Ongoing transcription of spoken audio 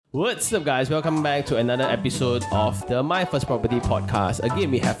What's up, guys? Welcome back to another episode of the My First Property podcast. Again,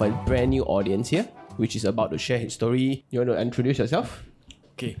 we have a brand new audience here, which is about to share his story. You want to introduce yourself?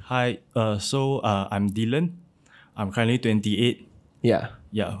 Okay, hi. I'm Dylan. I'm currently 28. Yeah.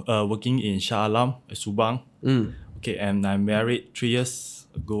 Working in Shah Alam, Subang. Okay, and I'm married 3 years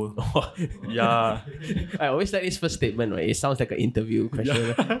ago. Yeah. I always like this first statement, right? It sounds like an interview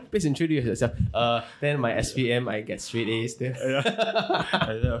question. Please introduce yourself. Then my SPM, I get straight A's there.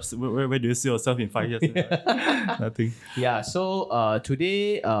 Where do you see yourself in 5 years? Nothing. Yeah, so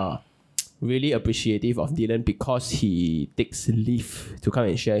today, really appreciative of Dylan because he takes leave to come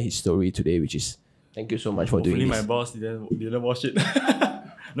and share his story today, which is thank you so much for Hopefully doing my this. boss didn't watch it.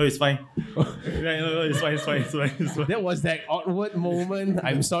 No, it's fine. No, it's fine. That was that awkward moment.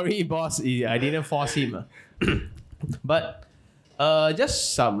 I'm sorry, boss. I didn't force him. But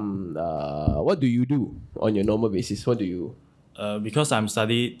just some, what do you do on your normal basis? What do you... Because I'm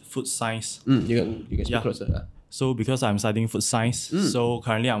studying food science. You can speak Yeah. closer. So because I'm studying food science, so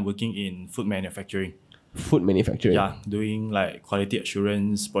currently I'm working in food manufacturing. Food manufacturing. Yeah, doing like quality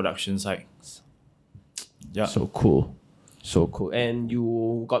assurance, production sites. Yeah. So cool. And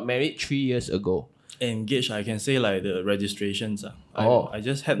you got married 3 years ago. Engaged, I can say like the registrations. Oh. I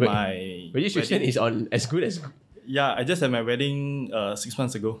just had my Registration wedding. is on as good as... Yeah, I just had my wedding 6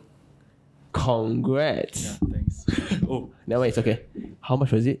 months ago. Congrats. Yeah, thanks. Oh, Never mind, it's okay. How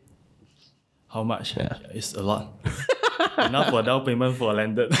much was it? how much? Yeah. It's a lot. Enough for down payment for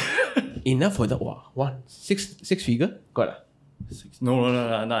landed. Enough for the... Wow, one, six figure? Got it. No,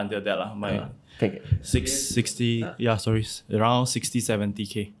 not until that lah. My Okay. 660, around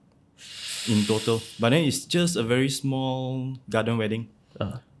 60-70K in total. But then it's just a very small garden wedding.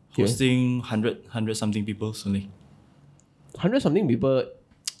 Here. Hosting 100 something people only. 100 something people.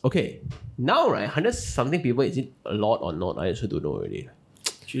 Okay, now right, 100 something people, is it a lot or not? I also don't know already.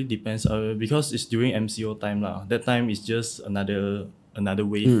 Actually depends. Because it's during MCO time lah. That time is just another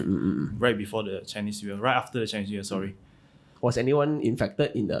wave. Right before the Chinese New Year. Right after the Chinese New Year, sorry. Was anyone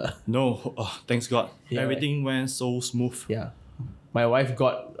infected in the... No, thanks God. Yeah, Everything went so smooth. Yeah. My wife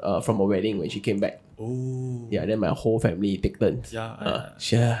got from a wedding when she came back. Oh. Yeah, then my whole family take turns.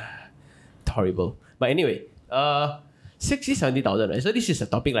 Yeah. Horrible. But anyway, 70,000, right? So this is a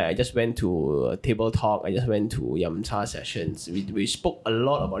topic like I just went to a table talk. I just went to Yam Cha sessions. We spoke a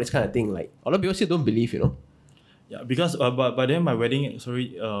lot about this kind of thing. Like, a lot of people still don't believe, Yeah, because but then my wedding,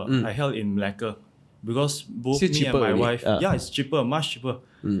 I held in Malacca. Because both Still me cheaper and my already. wife, yeah, it's cheaper, much cheaper.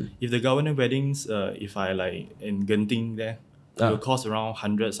 If the government weddings, if I like in Genting there, it will cost around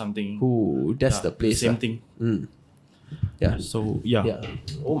 100 something. Ooh, that's the place. Same thing. Yeah. So yeah, Yeah.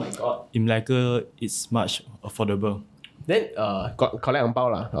 Oh my God. in Malacca it's much affordable. Then got collect ang pao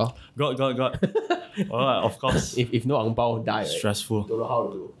lah. Oh. Got. Of course. If no ang pao, die. Right? Stressful. Don't know how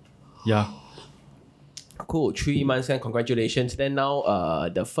to do. Yeah. Cool. 3 months and congratulations. Then now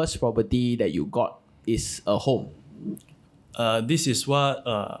the first property that you got is a home. This is what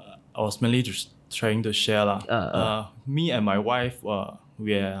I was mainly just trying to share lah. Me and my wife,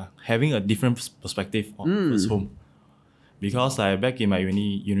 we are having a different perspective on first home. Because back in my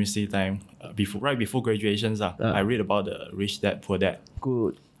university time, right before graduations, I read about the Rich Dad Poor Dad.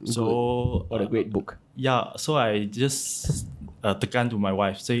 Good. So What a great book. yeah, so I just tekan to my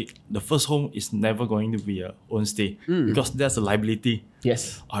wife, say the first home is never going to be a own stay because that's a liability.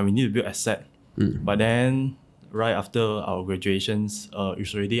 Yes. We need to build asset. But then right after our graduations,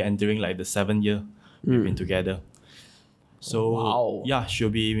 it's already entering like the 7th year we've been together. So Wow. yeah, she'll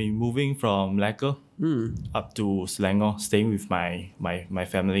be moving from Malacca up to Selangor, staying with my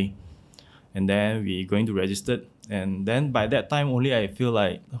family. And then we're going to register. And then by that time only I feel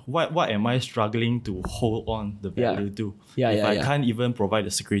like what am I struggling to hold on the value to? If I can't even provide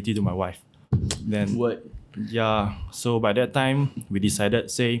the security to my wife. Then Word. yeah, so by that time we decided,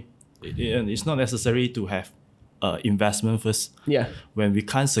 say it's not necessary to have investment first. Yeah. When we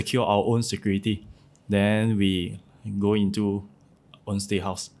can't secure our own security, then we go into own stay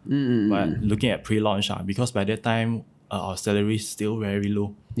house. But looking at pre-launch, because by that time our salary is still very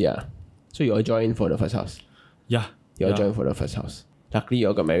low. Yeah. So you all joined for the first house. Yeah. You all joined for the first house. Luckily, you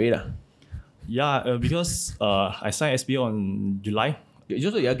all got married. Yeah, because I signed SPA on July. You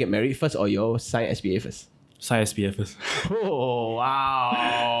all get married first or you all sign SPA first? Sign SPA first. Oh,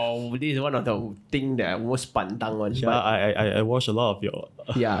 wow. This is one of the things that I most pantang one. Yeah, I watched a lot of your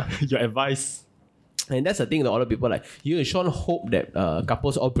Yeah. your advice. And that's the thing that a lot of people like. You and Sean hope that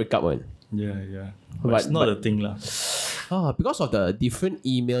couples all break up one. Yeah. But it's not a thing lah. Because of the different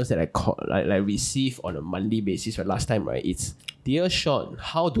emails that I receive on a monthly basis, right? Last time, right? It's, dear Sean,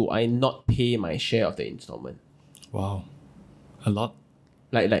 how do I not pay my share of the installment? Wow, a lot.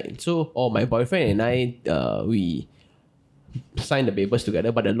 So my boyfriend and I we signed the papers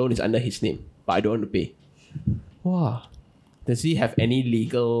together, but the loan is under his name, but I don't want to pay. Wow. Does he have any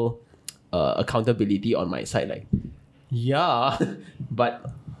legal accountability on my side? Like, yeah,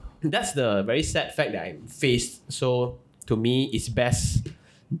 but that's the very sad fact that I'm faced. So to me, it's best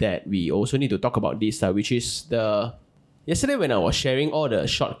that we also need to talk about this, which is yesterday when I was sharing all the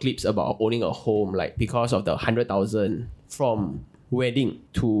short clips about owning a home, like because of the 100,000 from wedding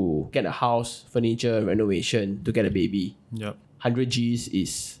to get a house, furniture, renovation, to get a baby. Yep. 100 Gs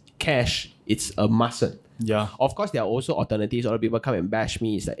is cash. It's a must. Yeah. Of course, there are also alternatives. A lot of people come and bash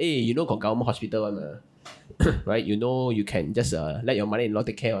me. It's like, hey, got government hospital one, right? You can just let your mother-in-law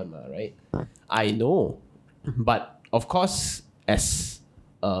take care one, right? I know. But of course, as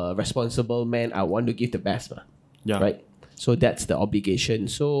a responsible man, I want to give the best, Yeah. right? So that's the obligation.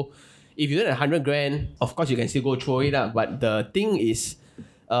 So if you don't have 100 grand, of course you can still go throw it up. But the thing is,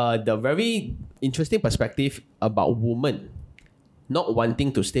 the very interesting perspective about women not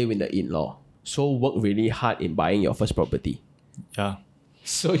wanting to stay with the in-law. So work really hard in buying your first property. Yeah.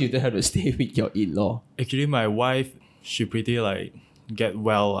 So you don't have to stay with your in-law. Actually, my wife, she pretty like get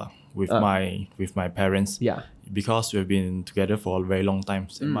well with my parents. Yeah. Because we've been together for a very long time.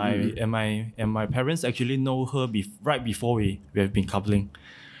 And my parents actually know her right before we have been coupling.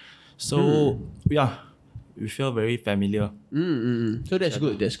 So yeah, we feel very familiar. So that's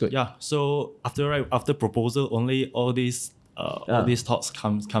good. That's good. Yeah. So after proposal, only all these thoughts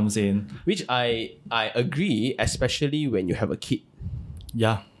comes in. Which I agree, especially when you have a kid.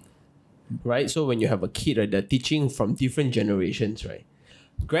 Yeah. Right? So when you have a kid, right, they're teaching from different generations, right?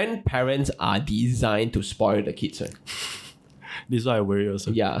 Grandparents are designed to spoil the kids, right? This is why I worry also.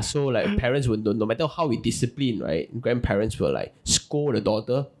 Yeah, so like parents will, no matter how we discipline, right? Grandparents will like scold the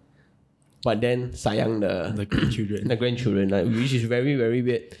daughter, but then sayang The grandchildren. the grandchildren, like, which is very, very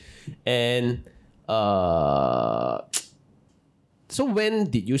weird. And so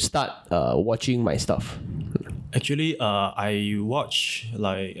when did you start watching my stuff? Actually, I watched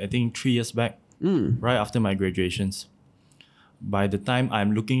like I think 3 years back, right after my graduations. By the time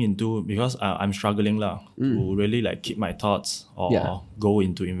I'm looking into, because I'm struggling to really like keep my thoughts or go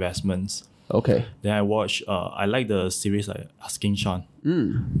into investments. Okay. Then I watch. I like the series like Asking Sean,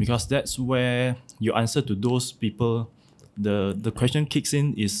 because that's where you answer to those people. The question kicks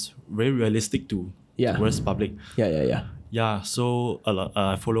in is very realistic towards public. Yeah. Yeah, so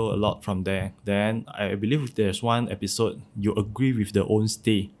I follow a lot from there. Then I believe there's one episode you agree with the own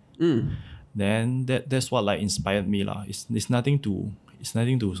stay. Then that's what like inspired me lah. It's nothing to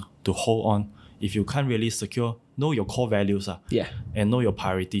hold on if you can't really know your core values and know your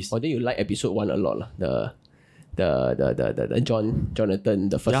priorities. Or then you like episode 1 a lot lah. The Jonathan,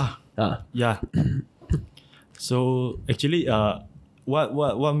 the first. Yeah. So actually,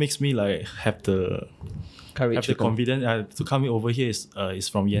 what makes me like have the courage have the confidence to come over here is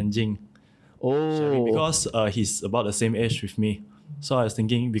from Yan Jing. Oh. Because he's about the same age with me. So I was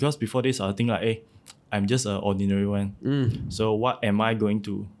thinking, because before this I was thinking like, hey, I'm just an ordinary one. So what am I going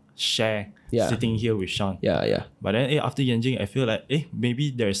to share sitting here with Sean? Yeah. But then after Yan Jing, I feel like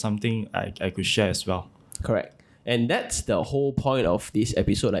maybe there is something I could share as well. Correct. And that's the whole point of this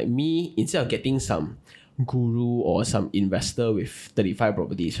episode. Like me, instead of getting some guru or some investor with 35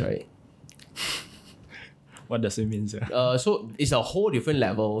 properties, right? What does it mean, sir? So it's a whole different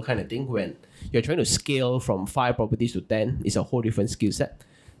level kind of thing. When you're trying to scale from 5 properties to 10, it's a whole different skill set.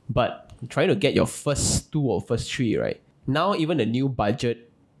 But trying to get your first 2 or first 3, right? Now even the new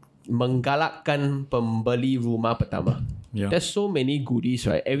budget menggalakkan pembeli rumah pertama. Yeah. There's so many goodies,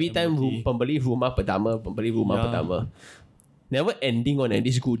 right? Every time pembeli rumah pertama. Never ending on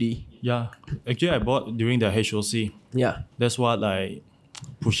this goodie. Yeah. Actually, I bought during the HOC. Yeah. That's what like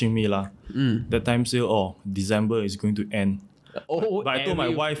pushing me lah. That time still, December is going to end. But I told my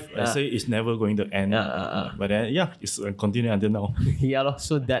wife, I say it's never going to end. But then it's continuing until now. Yeah,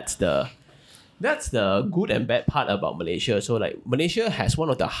 so that's the good and bad part about Malaysia. So like Malaysia has one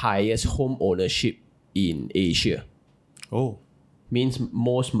of the highest home ownership in Asia. Oh, means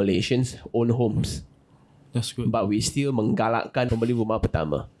most Malaysians own homes. That's good. But we still menggalakkan pembeli rumah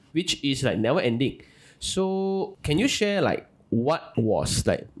pertama, which is like never ending. So can you share like what was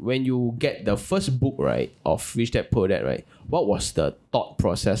like when you get the first book, right, of Rich Dad Poor Dad, right? What was the thought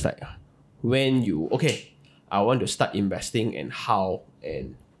process like when you I want to start investing, and how,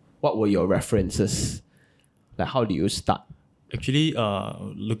 and what were your references? Like how do you start? Actually,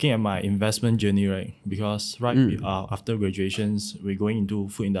 looking at my investment journey, right? Because after graduations, we're going into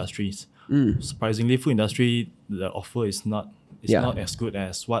food industries. Surprisingly, food industry, the offer is not as good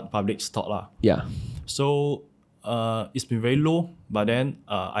as what public thought lah. Yeah. So it's been very low, but then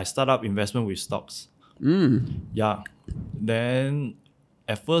I start up investment with stocks. Yeah. Then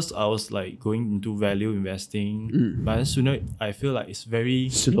at first I was like going into value investing, but then sooner I feel like it's very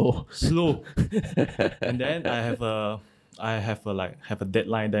Slow. slow. And then I have a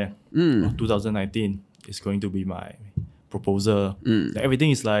deadline there. 2019 is going to be my proposal. Like,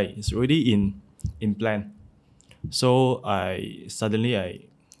 everything is like it's already in plan. So I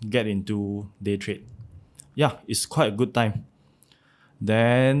get into day trade. Yeah, it's quite a good time.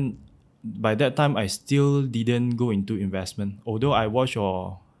 Then by that time I still didn't go into investment. Although I watch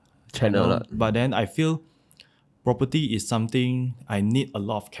your Channel lah. but then I feel property is something I need a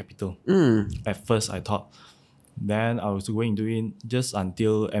lot of capital. At first I thought. Then I was going into it just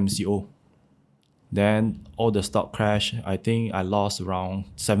until MCO. Then all the stock crash. I think I lost around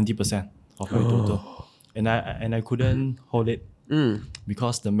 70% of my total. And I couldn't hold it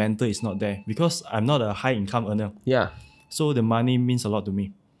because the mental is not there. Because I'm not a high income earner. Yeah. So the money means a lot to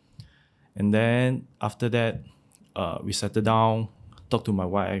me. And then after that, we settled down, talked to my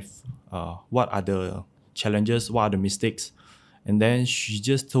wife, what are the challenges, what are the mistakes. And then she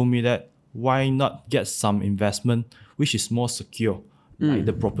just told me that why not get some investment which is more secure, like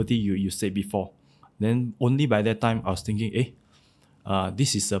the property you said before. Then only by that time I was thinking,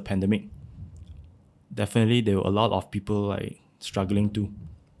 this is a pandemic. Definitely there were a lot of people like struggling too.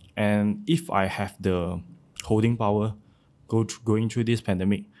 And if I have the holding power going through this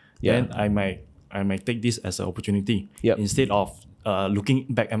pandemic, then I might take this as an opportunity instead of looking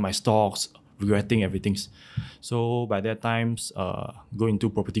back at my stocks, regretting everything. So by that time, going to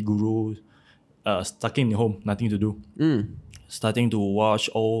Property Guru, stuck in the home, nothing to do. Starting to watch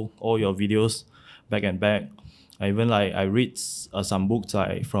all your videos back and back. I read some books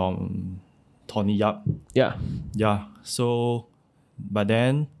like from Tony Yap. Yeah. So, but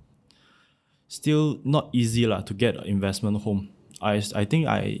then still not easy to get an investment home. I think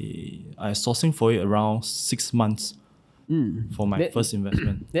I sourcing for it around 6 months for my first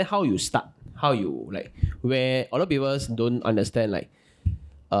investment. Then how you start? How you like where a lot of people don't understand like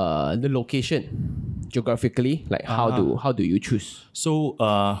the location geographically, like how do you choose? So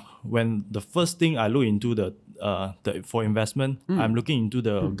when the first thing I look into the for investment, I'm looking into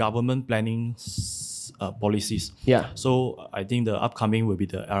the government planning policies. Yeah. So I think the upcoming will be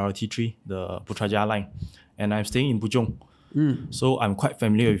the LRT3, the Putrajaya line, and I'm staying in Puchong. So I'm quite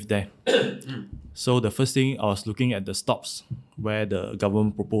familiar with that. So the first thing I was looking at the stops where the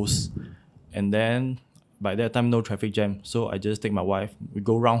government proposed, and then by that time no traffic jam. So I just take my wife, we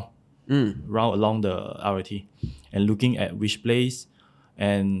go round along the LRT and looking at which place,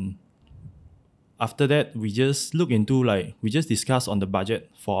 and after that we just look into we just discuss on the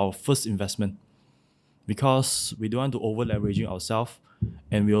budget for our first investment, because we don't want to over leveraging ourselves,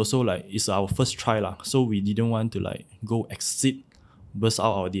 and we also it's our first try so we didn't want to go burst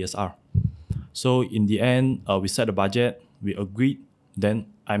out our DSR. So in the end, we set a budget, we agreed. Then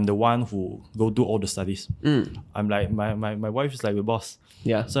I'm the one who go do all the studies. I'm like my wife is like the boss.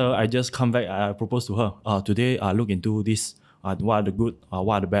 Yeah. So I just come back. I propose to her. Today I look into this. What are the good?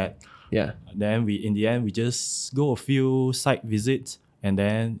 What are the bad? Yeah. Then in the end we just go a few site visits, and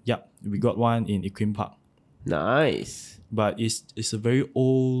then we got one in Equine Park. Nice. But it's a very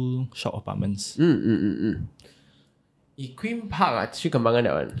old shop apartments. Equine Park, Sri Kembangan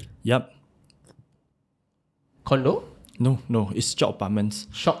that one. Yep. Condo? No, it's shop apartments.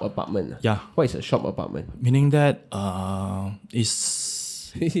 Shop apartment. Yeah. What is a shop apartment? Meaning that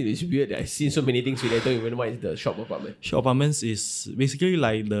it's It's weird that I've seen so many things with I don't even know what is the shop apartment. shop apartments is basically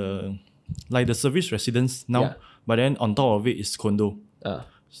like the service residence now, Yeah. but then on top of it is condo. Ah.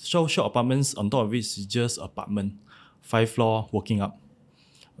 So shop apartments on top of it is just apartment, 5 floor working up.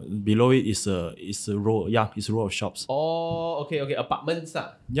 Below it is a row. Yeah, it's a row of shops. Oh, okay. Apartments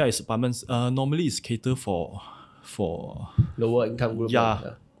Yeah, it's apartments. Normally it's catered for lower income group.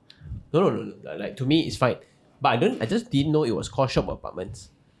 Yeah. No. Like to me it's fine. But I just didn't know it was called shop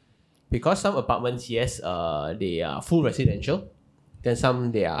apartments. Because some apartments, yes, they are full residential. Then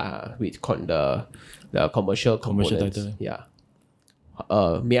some they are with the commercial components. title. Yeah.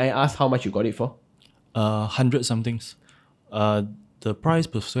 May I ask how much you got it for? 100 somethings. The price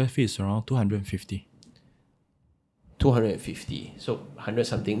per square feet is around 250. 250. So 100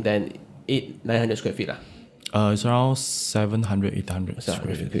 something, then 900 square feet. It's around 700, 800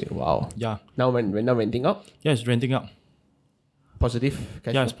 square feet. Wow. Yeah. Now renting out? Yeah, it's renting out. Positive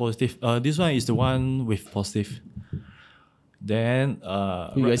cash Yeah, flow? it's positive. This one is the one with positive. Then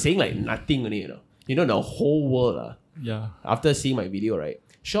You were saying like nothing only, You know the whole world yeah. after seeing my video, right?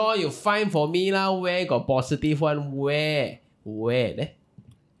 Sure, you find for me where got positive one, where? There?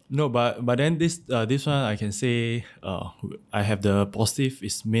 No, but then this one I can say I have the positive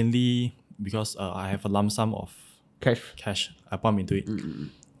is mainly because I have a lump sum of cash I pump into it.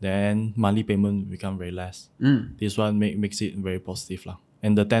 Then monthly payment become very less. This one makes it very positive lah.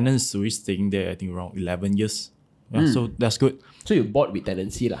 And the tenants is staying there I think around 11 years. Yeah, so that's good. So you bought with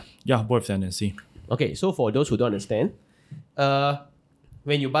tenancy lah. Yeah, bought with tenancy. Okay, so for those who don't understand,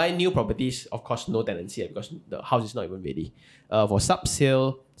 when you buy new properties, of course, no tenancy because the house is not even ready. For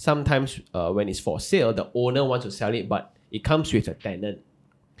sub-sale, sometimes when it's for sale, the owner wants to sell it, but it comes with a tenant.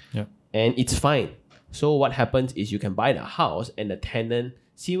 Yeah. And it's fine. So what happens is you can buy the house and the tenant,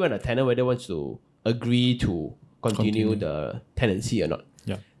 see when the tenant whether wants to agree to continue the tenancy or not.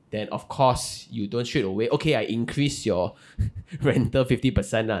 Yeah. Then of course, you don't straight away, okay, I increase your rental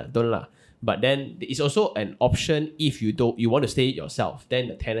 50%. Don't lah. But then it's also an option if you want to stay it yourself, then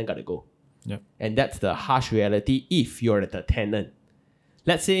the tenant got to go. Yeah. And that's the harsh reality if you're the tenant.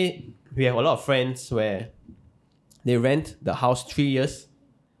 Let's say we have a lot of friends where they rent the house 3 years,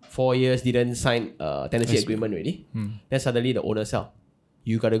 4 years, didn't sign a tenancy agreement already. Then suddenly the owner sell.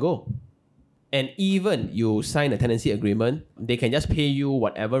 You got to go. And even you sign a tenancy agreement, they can just pay you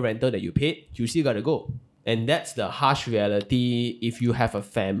whatever rental that you paid, you still got to go. And that's the harsh reality if you have a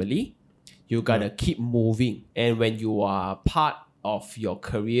family. You gotta keep moving. And when you are part of your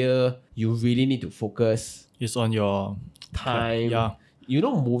career, you really need to focus. It's on your time. Yeah. You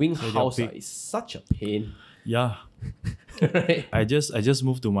know, moving So house you're big. is such a pain. Yeah. Right? I just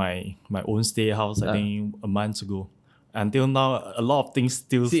moved to my own stay house I think a month ago. Until now, a lot of things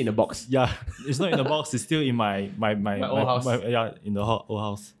still See in the box. Yeah, it's not in the box. It's still in my old house. yeah, in the old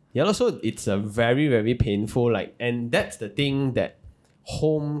house. Yeah, also it's a very, very painful, and that's the thing that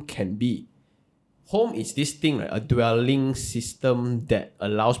home can be. Home is this thing, a dwelling system that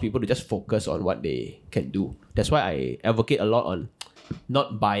allows people to just focus on what they can do. That's why I advocate a lot on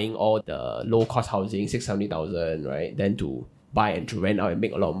not buying all the low-cost housing, 670,000, right? Then to buy and to rent out and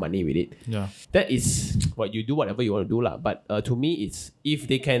make a lot of money with it. Yeah. That is what you do, whatever you want to do lah. But to me, it's if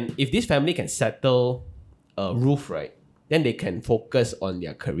this family can settle a roof, right, then they can focus on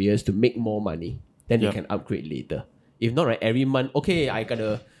their careers to make more money. Then they can upgrade later. If not, right, every month, okay,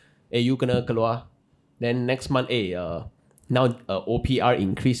 you kena keluar. Then next month, now OPR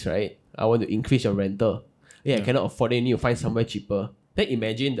increase, right? I want to increase your rental. I cannot afford it. You need to find somewhere cheaper. Then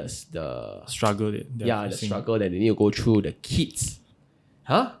imagine the struggle. the struggle that they need to go through. The kids,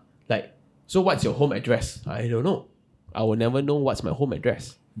 so what's your home address? I don't know. I will never know what's my home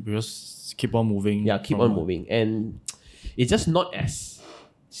address. Because keep on moving. Yeah, keep on moving, and it's just not as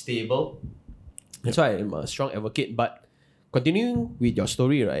stable. That's why I'm a strong advocate. But continuing with your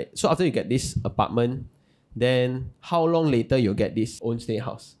story, right? So after you get this apartment, then how long later you'll get this own stay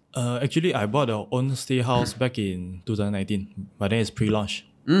house? Actually, I bought our own stay house back in 2019, but then it's pre-launch.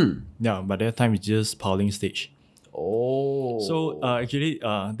 Yeah, but that time it's just piling stage. Oh. So actually,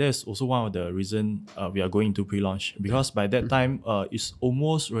 that's also one of the reason we are going to pre-launch, because by that time, it's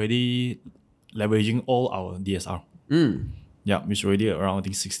almost already leveraging all our DSR. Yeah, it's already around I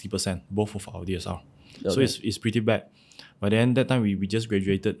think 60%, both of our DSR. Okay. So it's pretty bad. But then that time we just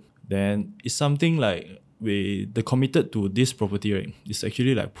graduated. Then it's something like the committed to this property, right? It's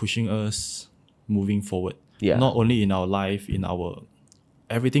actually like pushing us moving forward. Yeah. Not only in our life, in our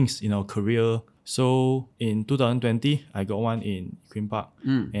everything's in our career. So in 2020, I got one in Queen Park.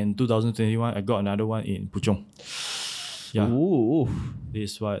 And 2021, I got another one in Puchong. Yeah. Ooh.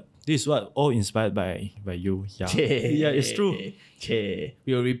 This is what all inspired by you. Yeah. Yeah, it's true.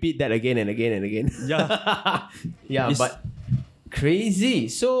 We'll repeat that again and again and again. Yeah. Yeah, but crazy.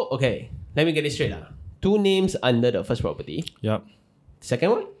 So, okay, let me get it straight. 2 names under the first property. Yeah. Second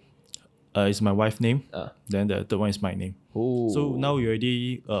one? It's my wife's name. Then the third one is my name. Ooh. So now we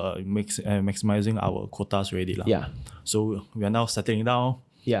already maximizing our quotas already. Yeah. So we are now settling down.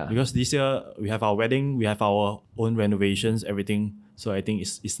 Yeah. Because this year we have our wedding, we have our own renovations, everything. So I think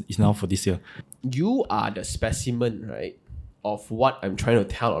it's now for this year. You are the specimen, right, of what I'm trying to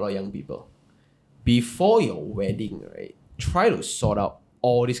tell a lot of young people. Before your wedding, right, try to sort out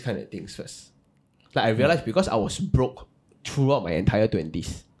all these kind of things first. Like I realized because I was broke throughout my entire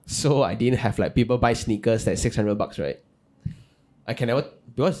 20s. So I didn't have people buy sneakers that's $600, right? I can never,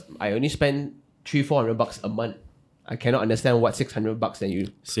 because I only spend $300-400 a month. I cannot understand what $600 then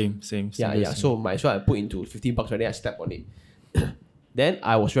you. Same. Yeah. So might as well I put into $15 right there, I step on it. Then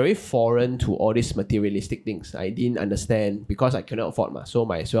I was very foreign to all these materialistic things. I didn't understand because I cannot afford so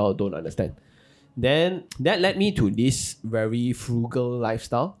might as well don't understand. Then that led me to this very frugal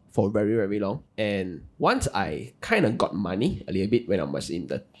lifestyle for very, very long. And once I kind of got money a little bit when I was in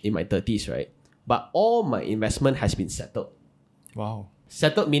my 30s, right? But all my investment has been settled. Wow.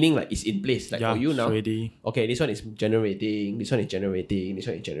 Settled meaning like it's in place. Like Yeah, for you it's now, ready. okay, this one is generating, this one is generating, this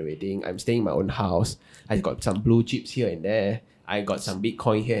one is generating. I'm staying in my own house. I got some blue chips here and there. I got some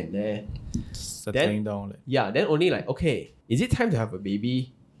Bitcoin here and there. Settling down. Like, Yeah, then only like, okay, is it time to have a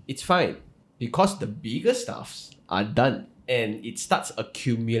baby? It's fine. Because the bigger stuffs are done and it starts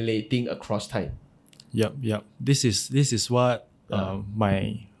accumulating across time. yep. This is what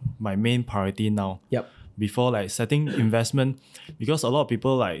my main priority now. Yep. Before like setting investment, because a lot of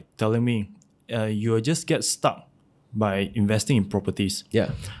people like telling me, you'll just get stuck by investing in properties. Yeah.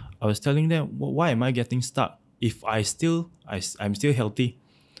 I was telling them, why am I getting stuck? If I'm still healthy,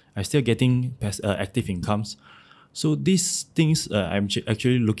 I'm still getting active incomes. So these things, I'm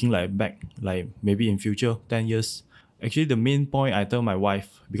actually looking like back, like maybe in future 10 years. Actually, the main point I tell my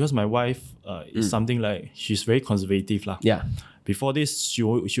wife, because my wife is something like, she's very conservative lah. Yeah. Before this, she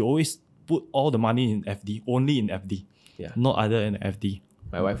always put all the money in FD, only in FD, Yeah. not other than FD.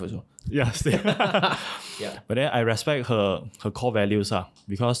 My wife also. Yeah, same. Yeah. But then I respect her core values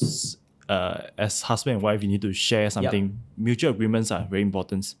because as husband and wife, you need to share something. Mutual agreements are very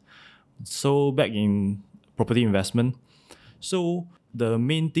important. So back in property investment, so the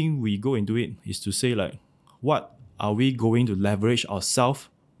main thing we go into it is to say like, what are we going to leverage ourselves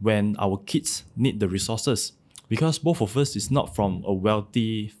when our kids need the resources? Because both of us is not from a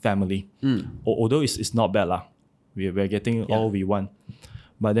wealthy family. Although it's not bad lah. We're getting all we want.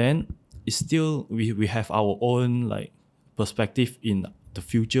 But then it's still we have our own like perspective in the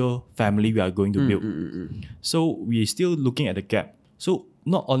future family we are going to build. So we're still looking at the gap. So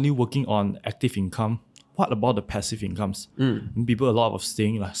not only working on active income, what about the passive incomes? People a lot of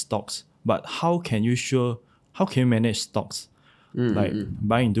saying like stocks, but how can you manage stocks? Like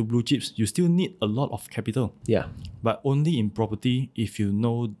buying into blue chips, you still need a lot of capital. Yeah. But only in property if you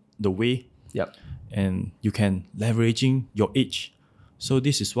know the way. Yep. And you can leveraging your age. So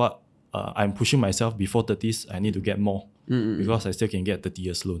this is what I'm pushing myself before 30s. I need to get more because I still can get 30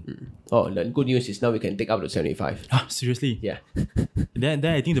 years loan. Oh, the good news is now we can take up to 75. Seriously? Yeah. Then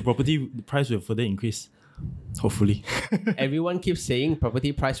I think the property price will further increase. Hopefully. Everyone keeps saying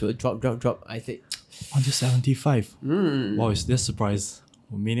property price will drop. I say, 175. Wow, is that surprise?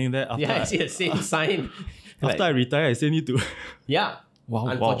 Meaning that after, yeah, I see the same sign. after I retire, I still need to. Yeah. Wow.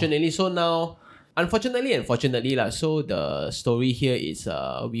 Unfortunately, so now, unfortunately and fortunately, so the story here is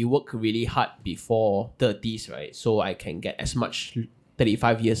we work really hard before 30s, right? So I can get as much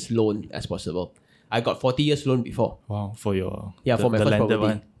 35 years loan as possible. I got 40 years loan before. Wow, for your for my the first landed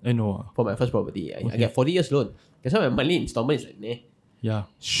property. one. No. For my first property, I get 40 years loan. That's why my monthly installment is like, nah. Yeah.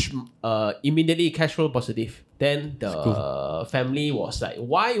 Immediately cash flow positive. Then the family was like,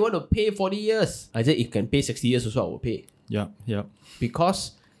 why you want to pay 40 years? I said, if you can pay 60 years also, I will pay. Yeah.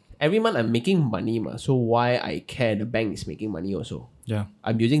 Because every month I'm making money, so why I care the bank is making money also. Yeah.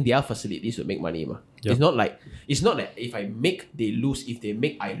 I'm using their facilities to make money. Yep. It's not that if I make, they lose. If they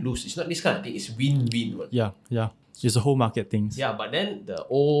make, I lose. It's not this kind of thing. It's win-win. Yeah. It's a whole market thing. Yeah, but then the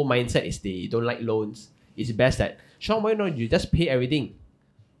old mindset is they don't like loans. It's best that, Sean, why not you just pay everything?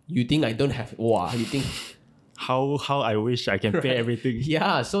 You think I don't have, you think... How I wish I can pay everything.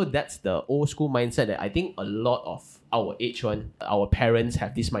 Yeah, so that's the old school mindset that I think a lot of our age our parents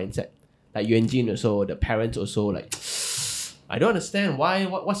have this mindset. Like Yuan Jin also, the parents also like, I don't understand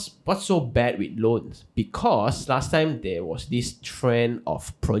what's so bad with loans. Because last time there was this trend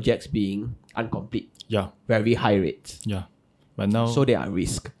of projects being incomplete. Yeah. Very high rates. Yeah. But now... So they are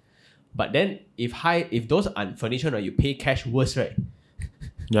risk. But then if those unfurnished ones, you pay cash worse, right?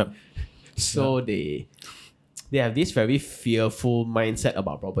 Yep. So they have this very fearful mindset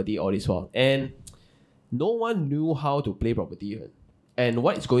about property all this while. And no one knew how to play property. Right? And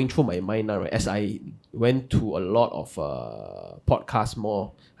what is going through my mind now, right, as I went to a lot of podcasts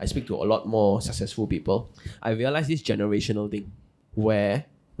more, I speak to a lot more successful people, I realized this generational thing where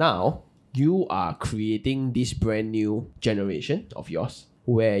now you are creating this brand new generation of yours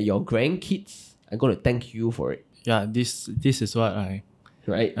where your grandkids are going to thank you for it. Yeah, this is what I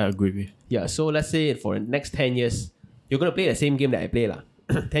agree with. Yeah, so let's say for the next 10 years, you're going to play the same game that I play.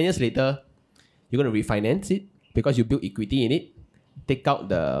 10 years later, you're going to refinance it because you built equity in it, take out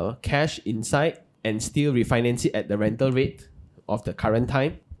the cash inside and still refinance it at the rental rate of the current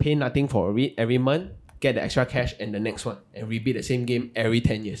time, pay nothing for it every month, get the extra cash and the next one, and repeat the same game every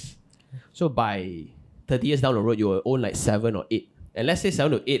 10 years. So by 30 years down the road, you will own like 7 or 8. And let's say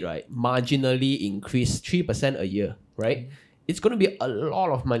 7 to 8, right? Marginally increase 3% a year, right? It's going to be a lot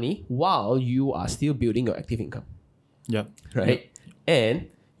of money while you are still building your active income. Yeah. Right? And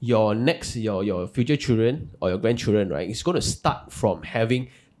your future children or your grandchildren, right, is going to start from having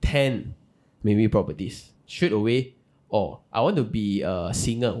 10 maybe properties. Straight away, or I want to be a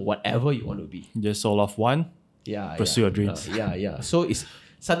singer, whatever you want to be. Just all of one. Pursue your dreams. Yeah. So it's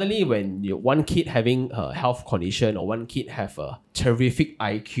suddenly when one kid having a health condition or one kid have a terrific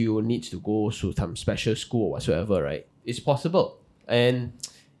IQ, needs to go to some special school or whatsoever, right? It's possible. And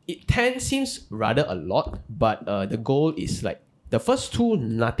 10 seems rather a lot, but the goal is like the first two,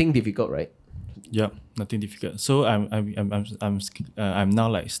 nothing difficult, right? Yep, nothing difficult. So I'm now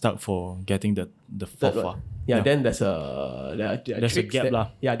like stuck for getting the fourth one. Yeah, then there's a There's a gap lah.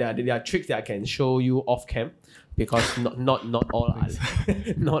 Yeah, there are tricks that I can show you off cam, because not all are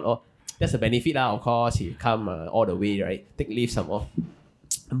not all. That's the benefit lah. Of course, you come all the way, right? Take leave some more.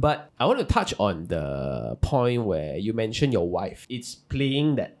 But I want to touch on the point where you mentioned your wife. It's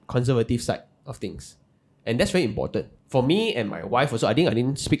playing that conservative side of things, and that's very important. For me and my wife also, I think I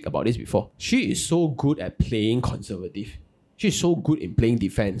didn't speak about this before. She is so good at playing conservative. She's so good in playing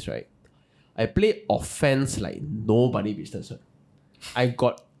defense, right? I play offense like nobody business. I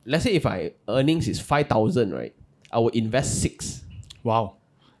got, let's say if my earnings is 5,000, right? I will invest 6. Wow.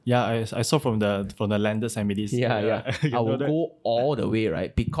 Yeah, I saw from the landers and midis. Yeah. I will go all the way,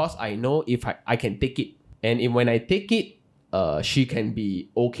 right? Because I know if I can take it. And when I take it, she can be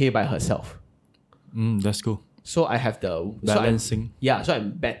okay by herself. That's cool. So I have the balancing. So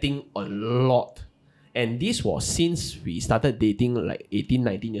I'm betting a lot. And this was since we started dating like 18,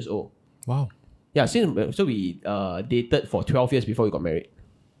 19 years old. Wow. Yeah, so we dated for 12 years before we got married.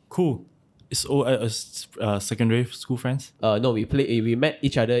 Cool. It's all secondary school friends? No, we met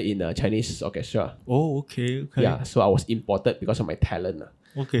each other in a Chinese orchestra. Oh, okay. Yeah, so I was imported because of my talent.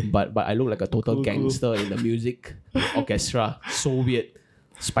 Okay. But I look like a total gangster in the music orchestra. So weird.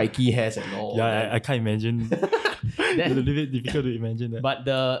 Spiky hairs and all. Yeah, I can't imagine. It's a little bit difficult to imagine that. But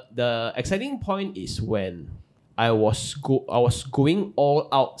the exciting point is when I was going all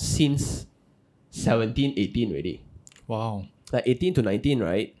out since 17, 18 already. Wow. Like 18 to 19,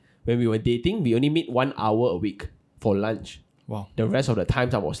 right? When we were dating, we only meet 1 hour a week for lunch. Wow. The rest of the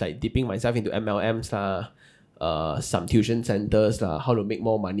times I was like dipping myself into MLMs some tuition centers how to make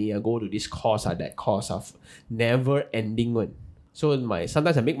more money. I go to this course that course of never ending one. So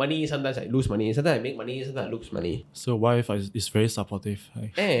sometimes I make money, sometimes I lose money, sometimes I make money, sometimes I lose money. So wife is very supportive.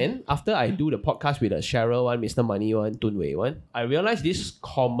 And after I do the podcast with the Cheryl one, Mr. Money one, Tun Wei one, I realized this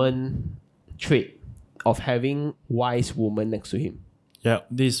common trait of having wise woman next to him. Yeah,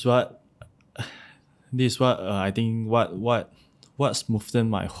 this is what I think what smoothed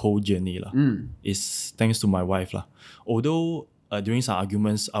my whole journey is thanks to my wife lah. Although during some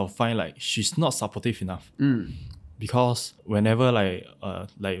arguments I'll find like she's not supportive enough. Because whenever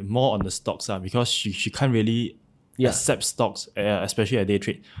like more on the stocks because she can't really accept stocks, especially at day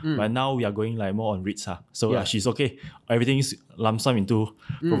trade. But now we are going like more on REITs. So she's okay. Everything's lump sum into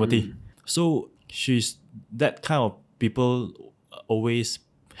property. So she's that kind of people always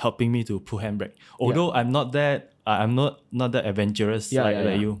helping me to pull handbrake. Although I'm not that adventurous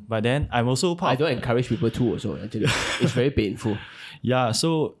like you. But then I'm also part. I don't encourage people to also actually. It's very painful. Yeah,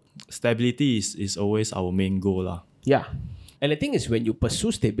 so stability is always our main goal lah. Yeah. And the thing is, when you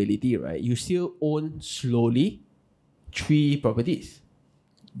pursue stability, right, you still own slowly 3 properties.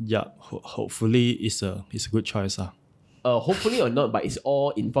 Yeah, hopefully it's a good choice. Hopefully or not, but it's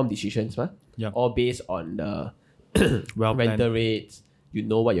all informed decisions. Yeah. All based on the rental rates. You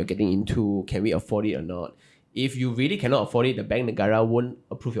know what you're getting into. Can we afford it or not? If you really cannot afford it, the Bank Negara won't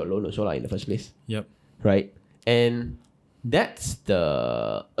approve your loan also in the first place. Yep. Right? And that's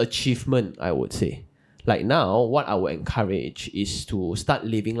the achievement, I would say. Like now, what I would encourage is to start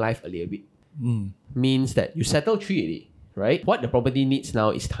living life a little bit. Means that you settle 3 already, right? What the property needs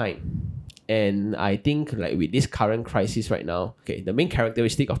now is time. And I think like with this current crisis right now, the main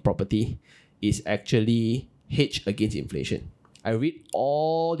characteristic of property is actually hedge against inflation. I read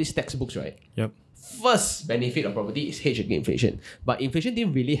all these textbooks, right? Yep. First benefit of property is hedge against inflation. But inflation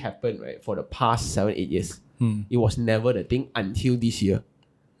didn't really happen, right, for the past 7-8 years. It was never the thing until this year.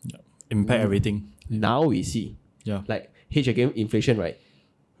 Impact everything. Now we see. Yeah. Like hedge against inflation, right?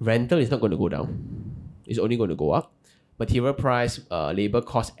 Rental is not going to go down. It's only going to go up. Material price, labor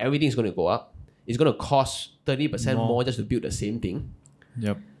cost, everything is going to go up. It's going to cost 30% more just to build the same thing.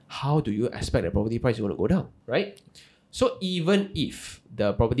 Yep. How do you expect the property price is going to go down, right? So even if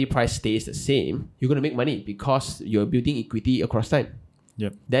the property price stays the same, you're going to make money because you're building equity across time.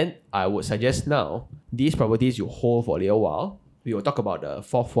 Yep. Then I would suggest now, these properties you hold for a little while. We will talk about the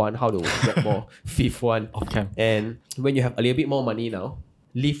 4th one, how to get more, 5th one. Okay. And when you have a little bit more money now,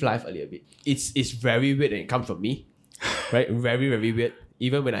 live life a little bit. It's very weird and it comes from me, right? Very, very weird.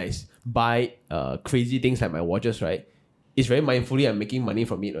 Even when I buy crazy things like my watches, right? It's very mindfully I'm making money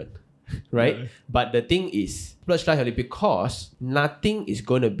from it, right? right? But the thing is, splurge lifestyle because nothing is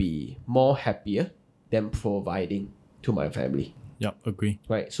going to be more happier than providing to my family, Yep, agree.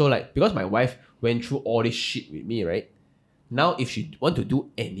 right? So like, because my wife went through all this shit with me, right? Now, if she want to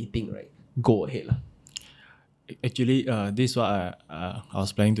do anything, right, go ahead lah. Actually, this is what I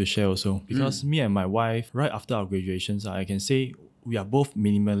was planning to share also. Because me and my wife, right after our graduations, I can say we are both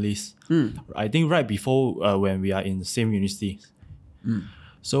minimalists. I think right before when we are in the same university.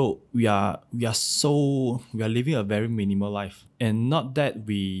 So we are living a very minimal life. And not that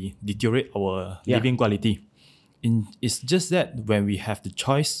we deteriorate our living quality. It's just that when we have the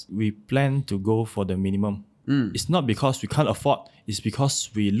choice, we plan to go for the minimum. It's not because we can't afford, it's because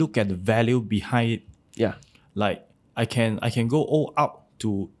we look at the value behind it. Yeah. Like I can go all out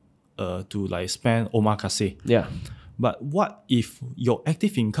to like spend omakase. Yeah. But what if your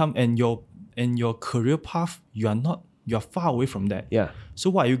active income and your career path, you're far away from that. Yeah. So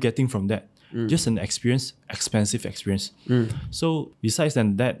what are you getting from that? Just an experience, expensive experience. So besides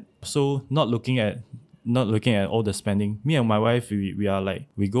than that, so not looking at all the spending. Me and my wife, we are like,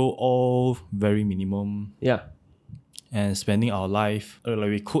 we go all very minimum Yeah. and spending our life. Like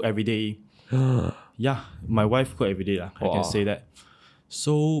we cook every day. Yeah, my wife cook every day. I can say that.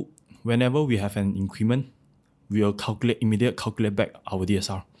 So whenever we have an increment, we will immediately calculate back our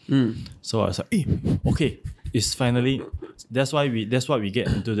DSR. So I was like, okay, it's finally, that's why we get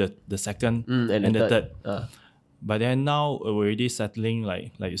into the second and the third. But then now we're already settling,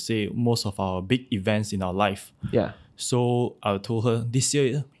 like you say, most of our big events in our life. Yeah. So I told her, this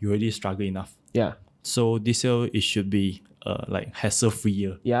year you already struggle enough. Yeah. So this year it should be like hassle-free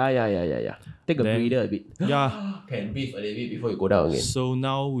year. Yeah. Take a breather a bit. Yeah. Can breathe a little bit before you go down again. So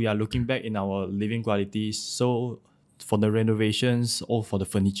now we are looking back in our living qualities. So for the renovations or for the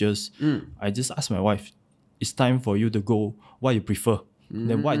furnitures, I just asked my wife, it's time for you to go what you prefer.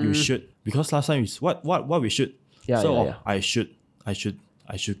 Then what you should. Because last time is what we should. I should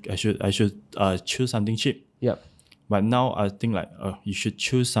choose something cheap. Yep. But now I think like you should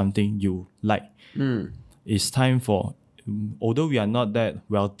choose something you like. It's time for, although we are not that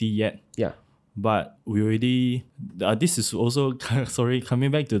wealthy yet, Yeah. but we already, this is also, sorry,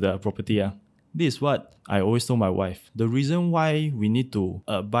 coming back to the property. This is what I always told my wife. The reason why we need to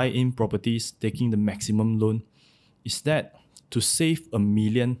buy in properties taking the maximum loan is that to save $1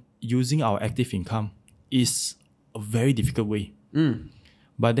 million using our active income is a very difficult way.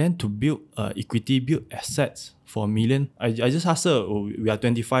 But then to build equity, build assets for $1 million, I just asked her, we are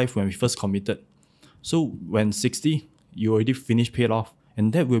 25 when we first committed. So when 60, you already finished paid off,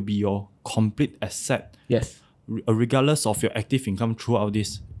 and that will be your complete asset. Yes. Regardless of your active income throughout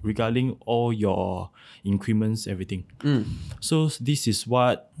this, regarding all your increments, everything. So this is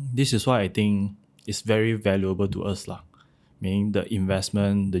what I think is very valuable to us lah. Meaning the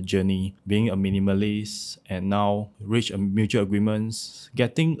investment, the journey, being a minimalist, and now reach a mutual agreements,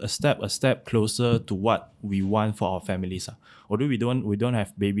 getting a step closer to what we want for our families. Although we don't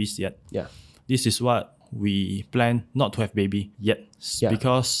have babies yet. Yeah. This is what we plan not to have baby yet.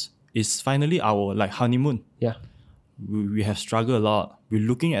 Because it's finally our like honeymoon. Yeah. We have struggled a lot. We're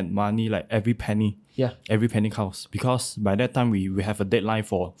looking at money like every penny. Yeah. Every penny counts. Because by that time we have a deadline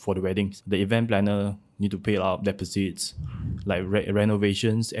for the weddings. The event planner need to pay a lot of deposits, like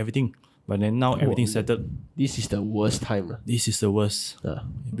renovations, everything. But then now everything's settled. This is the worst time. This is the worst.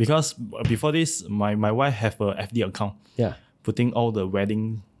 Because before this, my wife have a FD account. Yeah. Putting all the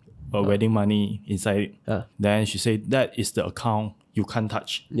wedding money inside it. Then she said that is the account you can't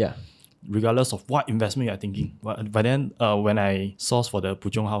touch. Yeah. Regardless of what investment you are thinking. But then when I sourced for the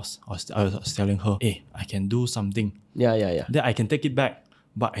Puchong house, I was telling her, hey, I can do something. Yeah. Then I can take it back.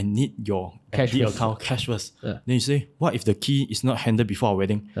 But I need your Cash FD first. account cash first. Then you say, what if the key is not handed before our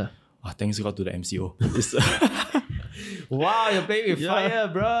wedding? Thanks God to the MCO. Wow, you're playing with fire,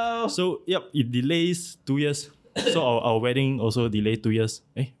 bro. So, yep, it delays 2 years. So our wedding also delayed 2 years.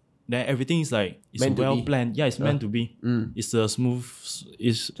 Then everything is like, it's Meant to well be. planned. Yeah, it's meant to be. It's a smooth.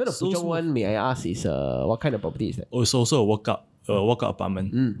 It's So the Puchong one, may I ask, is what kind of property is that? It's also a workout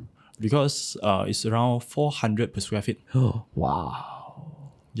apartment. Because it's around 400 per square feet. Oh, wow.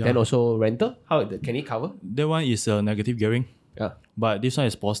 Yeah. Then also rental? How can it cover? That one is a negative gearing. Yeah. But this one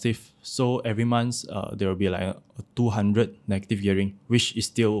is positive. So every month there will be like a 200 negative gearing, which is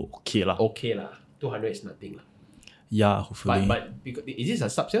still okay lah. Okay lah. 200 is nothing lah. Yeah, hopefully. But because, is this a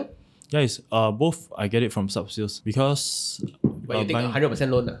sub sale? Yeah, it's both. I get it from sub sales because. But you take 100%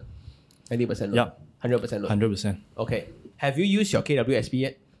 loan lah. 90% loan. Yeah. 100% loan. 100%. Okay. Have you used your KWSP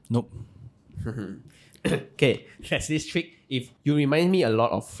yet? Nope. Okay, that's this trick. If you remind me a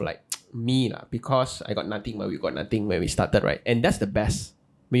lot of like me lah, because I got nothing when we got nothing when we started, right? And that's the best.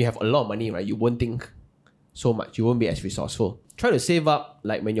 when you have a lot of money, right, you won't think so much. You won't be as resourceful. Try to save up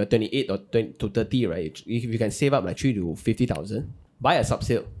like when you're 28 or 20 to 30, right? If you can save up like 3 to 50,000, buy a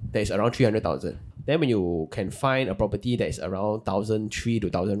subsale that is around 300,000. Then when you can find a property that is around 1,003 to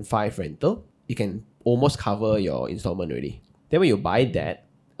 1,005 rental, you can almost cover your installment already. Then when you buy that,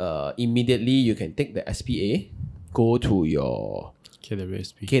 immediately you can take the SPA, go to your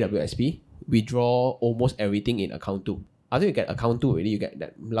KWSP, withdraw almost everything in account 2. After you get account 2 already, you get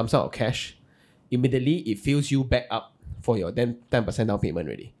that lump sum of cash. Immediately, it fills you back up for your 10% down payment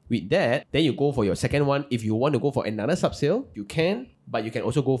already. With that, then you go for your second one. If you want to go for another subsale, you can, but you can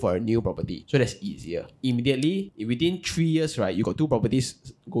also go for a new property. So that's easier. Immediately, within 3 years, right, you got 2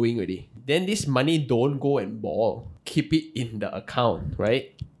 properties going already. Then this money don't go and ball. Keep it in the account,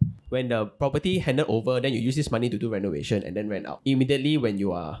 right? When the property handed over, then you use this money to do renovation and then rent out. Immediately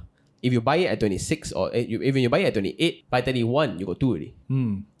if you buy it at 26 or if you buy it at 28, by 31, you got 2 already.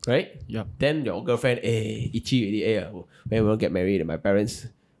 Right? Yep. Then your girlfriend, itchy already, when we want to get married, and my parents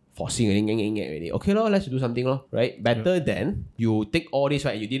forcing already. Okay, let's do something, right? Better than you take all this,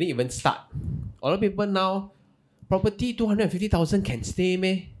 right? You didn't even start. A lot of people now, property 250,000 can stay,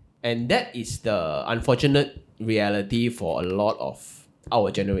 meh? And that is the unfortunate reality for a lot of our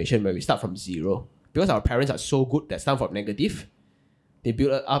generation where we start from zero. Because our parents are so good that start from negative, they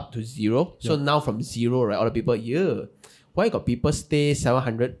build it up to zero. So now from zero, right, all the people, why got people stay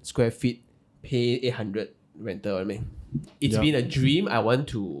 700 square feet, pay 800 rental? I mean, it's been a dream. I want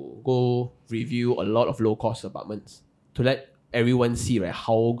to go review a lot of low-cost apartments to let everyone see, right,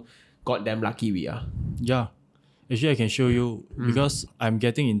 how goddamn lucky we are. Yeah. Actually, I can show you because I'm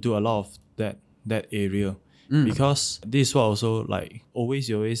getting into a lot of that area. Because this is what also like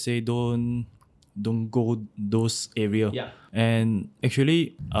you always say don't go those area. Yeah. And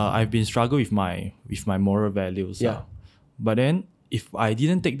actually, I've been struggling with my moral values. Yeah. But then if I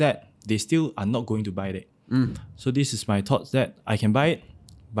didn't take that, they still are not going to buy it. So this is my thoughts that I can buy it,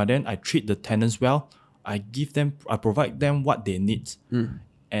 but then I treat the tenants well. I provide them what they need,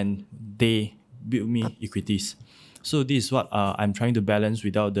 and they build me equities. So this is what I'm trying to balance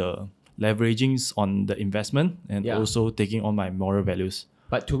without the leveragings on the investment and also taking on my moral values.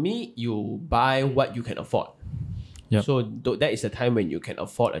 But to me, you buy what you can afford. Yep. So that is the time when you can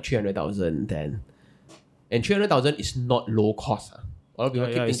afford a 300,000 then. And 300,000 is not low cost. A lot of people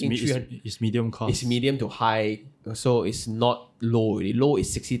keep thinking 300 it's medium cost. It's medium to high. So it's not low. Really. Low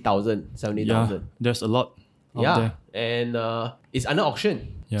is 60,000, 70,000. Yeah, there's a lot out there. And it's under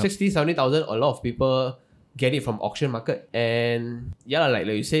auction. Yep. 60, 70,000, a lot of people get it from auction market. And like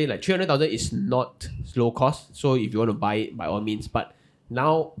you say, like 300,000 is not low cost. So if you want to buy it, by all means. But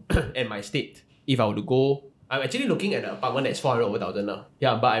now, at my state, if I were to go, I'm actually looking at an apartment that's 400 over 1,000 now.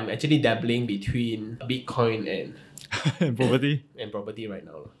 Yeah, but I'm actually dabbling between Bitcoin and property right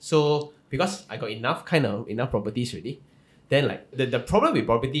now. So because I got enough properties already, then like the problem with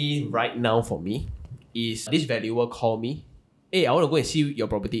property right now for me is this valuer call me, hey, I want to go and see your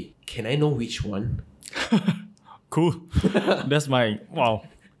property. Can I know which one? Cool. That's my wow.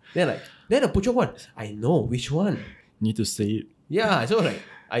 Then the butcher one, I know which one. Need to say it. Yeah, so like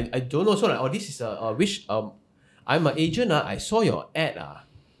I don't know. So like, this is which I'm an agent. I saw your ad. I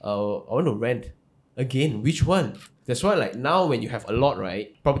want to rent. Again, which one? That's why like now when you have a lot,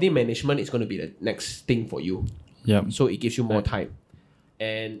 right, property management is going to be the next thing for you. Yeah. So it gives you more time.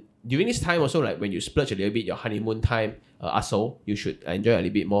 And during this time also, like when you splurge a little bit, your honeymoon time, you should enjoy a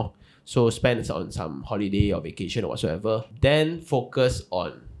little bit more. So spend on some holiday or vacation or whatsoever. Then focus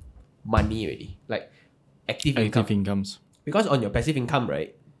on money already. Like active incomes. Because on your passive income,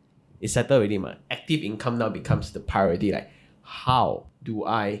 right, it's settled already, man. Active income now becomes the priority. Like, how do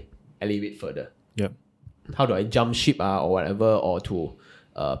I elevate further? Yep. How do I jump ship or whatever, or to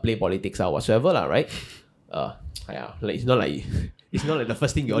play politics or whatsoever, right? Like it's not like the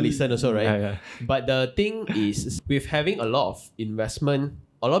first thing you all listen also, right? Yeah. But the thing is, with having a lot of investment,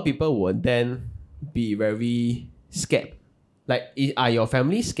 a lot of people would then be very scared. Like, are your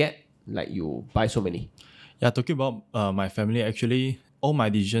family scared? Like you buy so many? Yeah, talking about my family, actually, all my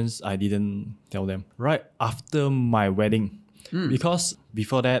decisions, I didn't tell them. Right after my wedding, because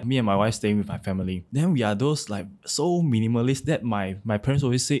before that, me and my wife staying with my family. Then we are those like so minimalist that my parents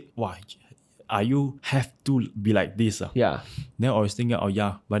always say, "Why, are you have to be like this?" Yeah. Then I was thinking, oh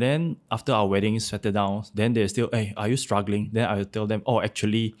yeah. But then after our wedding settled down, then they're still, hey, are you struggling? Then I will tell them, oh,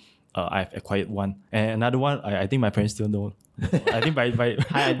 actually, I've acquired one. And another one, I think my parents still know. I think by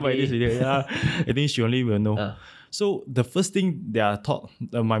this video, I think she only will know. So the first thing they are taught,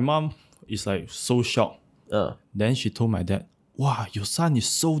 my mom is like so shocked. Then she told my dad, wow, your son is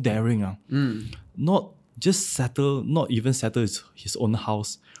so daring. Not just settle, not even settle his own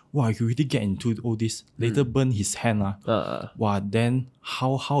house. Wow, you really get into all this. Later burn his hand. Wow, then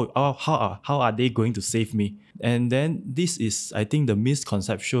how are they going to save me? And then this is, I think, the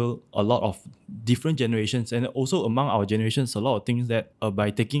misconception a lot of different generations, and also among our generations, a lot of things that by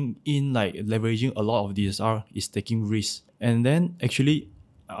taking in, like leveraging a lot of DSR is taking risks. And then actually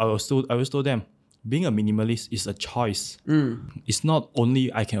I was told them being a minimalist is a choice. It's not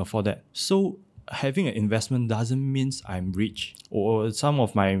only I can afford that. So having an investment doesn't mean I'm rich. Or some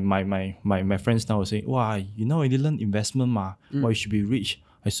of my friends now will say, wow, you know, I didn't learn investment ma. Why you should be rich?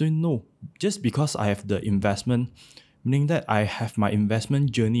 I say no. Just because I have the investment, meaning that I have my investment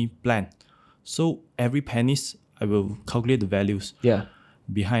journey plan. So every pennies, I will calculate the values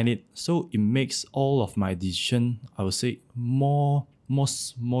behind it. So it makes all of my decision, I would say, more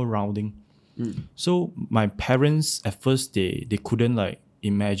rounding. So my parents at first they couldn't like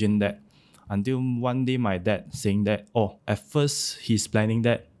imagine that, until one day my dad saying that, oh, at first he's planning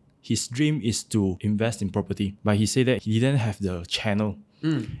that his dream is to invest in property, but he said that he didn't have the channel.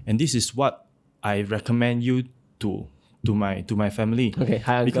 And this is what I recommend you to my family. Okay,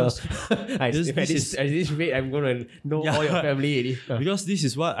 hi uncle. Because at this rate, I'm gonna know all your family already. Because this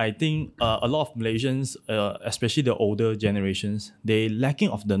is what I think a lot of Malaysians, especially the older generations, they lacking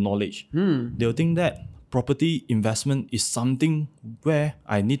of the knowledge. They'll think that property investment is something where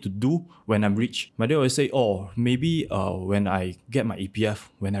I need to do when I'm rich. My dad always say, oh, maybe when I get my EPF,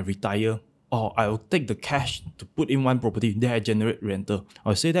 when I retire, I'll take the cash to put in one property, then I generate rental.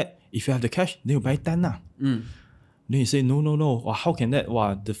 I'll say that if you have the cash, then you buy 10 lah. Then he say, no. How can that?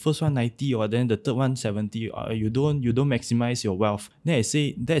 The first one 90 or then the third one 70. You don't maximize your wealth. Then I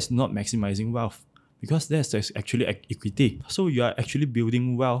say, that's not maximizing wealth, because that's actually equity. So you are actually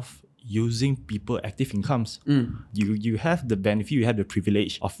building wealth using people active incomes. You have the benefit, you have the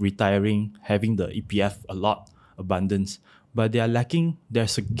privilege of retiring, having the EPF a lot, abundance. But they are lacking,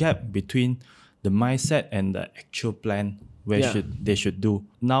 there's a gap between the mindset and the actual plan where they should do.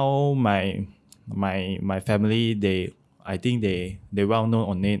 Now my family, I think they well known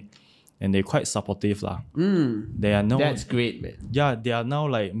on it, and they're quite supportive lah. They are now, that's great, man. Yeah, they are now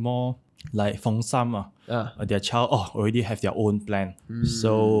like more like Fong Sam. Their child already have their own plan.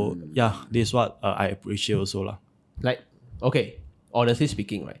 So yeah, this is what I appreciate also lah. Like, okay, honestly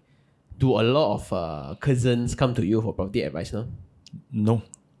speaking, right? Do a lot of cousins come to you for property advice now? No.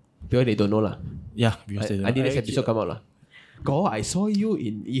 Because they don't know lah. Yeah, because they don't know. Until this episode come out lah. God, I saw you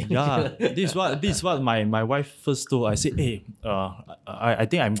in... Yeah, this is what my wife first told. I said, hey, I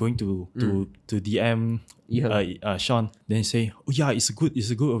think I'm going to DM Sean. Then he say, oh yeah, it's a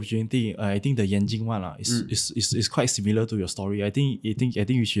good opportunity. I think the Yanjing one is quite similar to your story. I think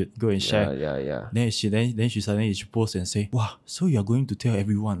you should go and share. Yeah. Then she suddenly post and say, wow, so you are going to tell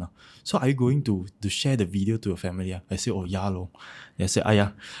everyone. So are you going to share the video to your family? I say, oh yeah lo. Then I say, yeah.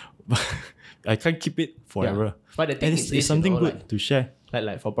 I can't keep it forever. Yeah. But the thing is, it's something good like, to share.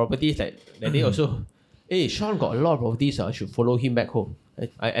 Like for properties, like they also, hey, Sean got a lot of properties. I should follow him back home.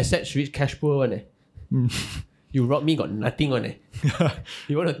 Assets rich, cash poor one. You rob me, got nothing one.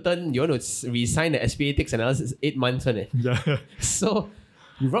 You want to resign the SPA, takes another 8 months one. So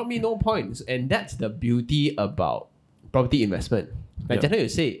you rob me, no points. And that's the beauty about property investment. Like just now you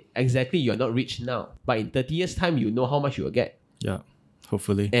say, exactly, you're not rich now, but in 30 years time, you know how much you will get. Yeah,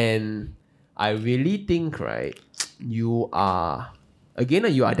 hopefully. And I really think, right, you are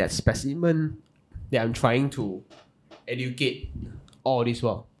that specimen that I'm trying to educate all this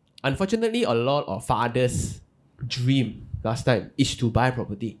while. Unfortunately, a lot of fathers' dream last time is to buy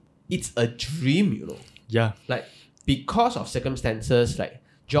property. It's a dream, you know. Yeah. Like, because of circumstances, like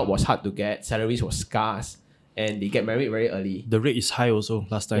job was hard to get, salaries were scarce, and they get married very early. The rate is high also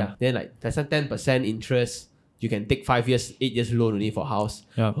last time. Yeah. Then like there's some 10% interest. You can take 5 years, 8 years loan only for a house.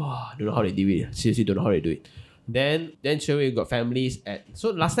 Yeah. Don't know how they do it. Seriously, don't know how they do it. Then sure you got families at... So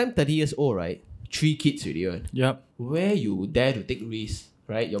last time, 30 years old, right? 3 kids already, right? Yeah. Where you dare to take risks,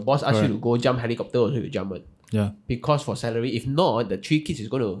 right? Your boss asks you to go jump helicopter, also you jump it. Yeah. Because for salary, if not, the 3 kids is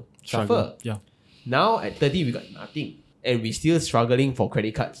going to suffer. Yeah. Now at 30, we got nothing. And we still struggling for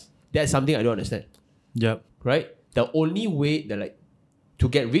credit cards. That's something I don't understand. Yeah. Right? The only way that to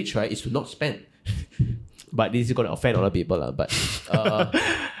get rich, right, is to not spend. But this is going to offend other people. But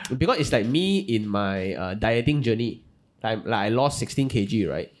because it's like me in my dieting journey. I lost 16 kg,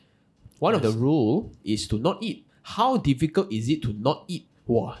 right? One of the rule is to not eat. How difficult is it to not eat?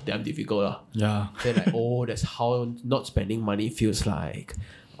 Wow, damn difficult. Yeah. Then that's how not spending money feels like.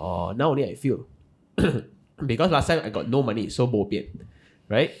 Now only I feel. Because last time I got no money, so bo pian,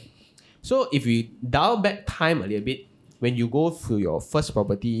 right? So if we dial back time a little bit, when you go through your first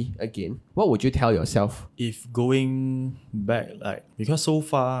property again, what would you tell yourself? If going back, like, because so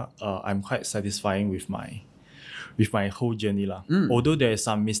far I'm quite satisfying with my whole journey lah. Although there is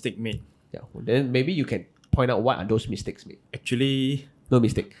some mistake made. Yeah, then maybe you can point out what are those mistakes made. Actually, No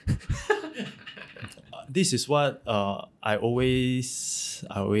mistake. this is what I always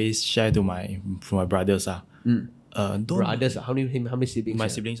share to my brothers don't Brothers, how many siblings? my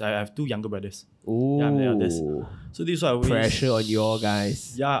siblings. I have 2 younger brothers. Ooh, Yeah, I'm the eldest. So this is what I always pressure on you all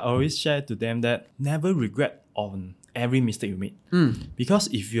guys. Yeah, I always share to them that never regret on every mistake you made. Because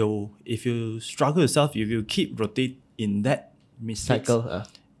if you struggle yourself, if you keep rotate in that mistake, Cycle.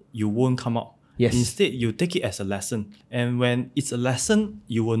 you won't come out. Yes. Instead, you take it as a lesson. And when it's a lesson,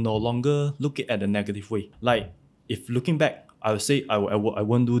 you will no longer look it at a negative way. Like, if looking back, I would say I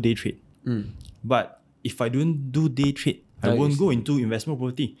won't do day trade. But if I don't do day trade, I won't go into investment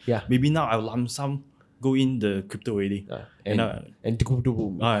property. Yeah. Maybe now I'll lump sum go in the crypto already. And now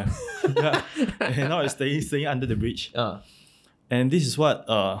it's staying under the bridge. And this is what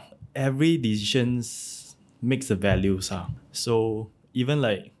every decisions makes the values. So even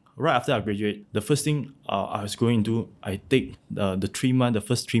like right after I graduate, the first thing I was going to, I take the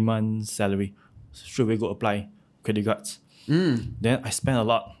first 3 months salary, straight away go apply credit cards. Then I spend a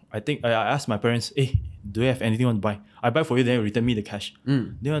lot. I think I asked my parents, hey, do you have anything on to buy? I buy for you, then you return me the cash.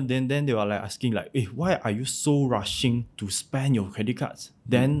 Then they were like asking like, hey, why are you so rushing to spend your credit cards?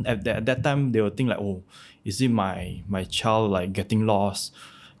 Then at that time they will think like, oh, is it my child like getting lost,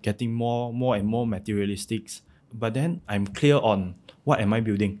 getting more and more materialistic? But then I'm clear on what am I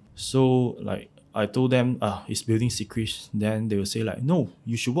building. So like I told them, it's building secrets. Then they will say like, no,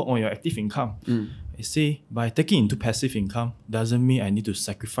 you should work on your active income. I say, by taking into passive income doesn't mean I need to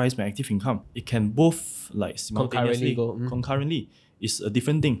sacrifice my active income. It can both like simultaneously, concurrently. It's a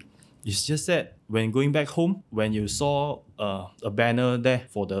different thing. It's just that when going back home, when you saw a banner there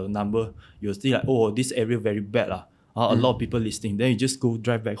for the number, you'll see like, oh, this area very bad lah. A lot of people listing. Then you just go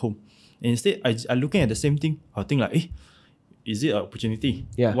drive back home. And instead, I looking at the same thing. I'll think like, is it an opportunity?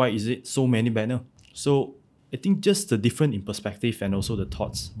 Yeah. Why is it so many banner? So I think just the different in perspective and also the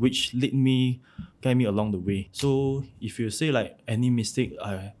thoughts which guide me along the way. So if you say like any mistake,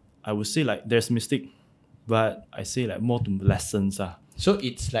 I would say like there's mistake, but I say like more to lessons. So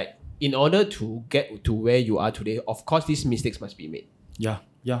it's like in order to get to where you are today, of course these mistakes must be made Yeah.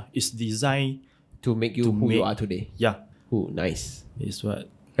 It's designed to make you who you are today. Yeah. Ooh, nice. It's what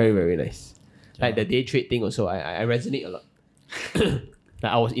Very, very nice. Like the day trade thing also, I resonate a lot.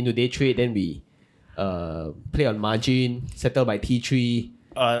 Like I was into day trade, then we play on margin, settle by T3.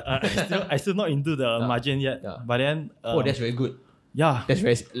 I still not into the margin yet. But then That's very good. Yeah. That's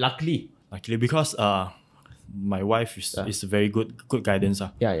very luckily. Luckily because my wife is a very good guidance.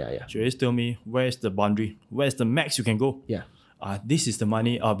 Yeah. She always tell me where is the boundary, where is the max you can go. Yeah. This is the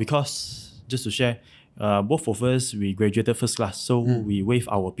money. Because just to share, both of us we graduated first class, so we waive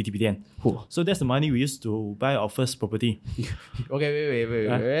our PTPTN. So that's the money we used to buy our first property. Okay, wait.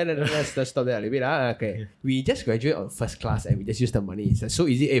 Let's stop there a little bit. Okay. We just graduate on first class and we just use the money. It's so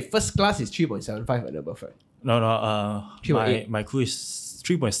easy. First class is 3.75 and above, right? No. 3.8. My crew is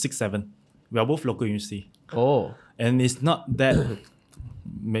 3.67. We are both local university. Oh. And it's not that.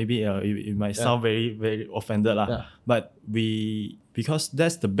 Maybe it might sound very, very offended lah. Yeah. But because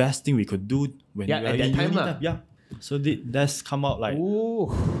that's the best thing we could do when we are at that in time uni lah. time. Yeah. So that's come out like.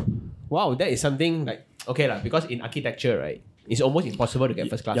 Ooh. Wow, that is something like okay lah. Because in architecture, right, it's almost impossible to get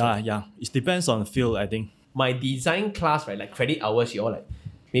first class. Yeah. It depends on the field, I think. My design class, right, like credit hours, you all like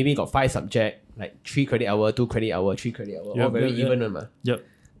maybe got 5 subject, like 3 credit hour, 2 credit hour, 3 credit hour, all very even one. Yep.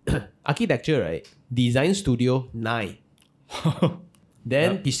 Architecture, right? Design studio 9.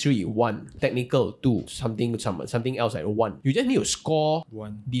 Then history 1, technical 2, something else like 1. You just need to score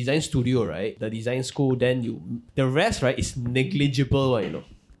 1. Design studio, right? The design school, then the rest, right, is negligible, you know.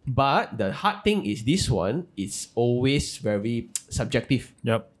 But the hard thing is this one is always very subjective.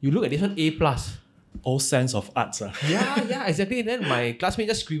 Yep. You look at this one, A+. All sense of arts. Yeah, exactly. Then my classmate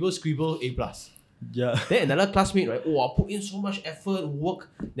just scribble A+. Yeah. Then another classmate, right? Oh, I put in so much effort, work,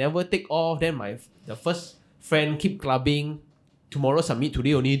 never take off. Then the first friend keep clubbing. Tomorrow submit,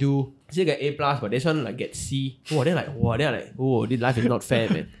 today only do. Still get A+, but this one like get C. Oh, they're like, oh, this life is not fair,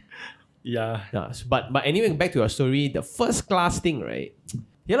 man. Yeah. But anyway, back to your story, the first class thing, right?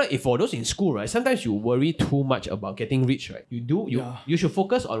 Yeah, like if for those in school, right, sometimes you worry too much about getting rich, right? You should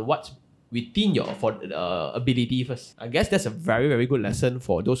focus on what's within your ability first. I guess that's a very, very good lesson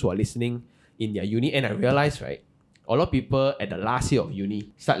for those who are listening in their uni. And I realized, right, a lot of people at the last year of uni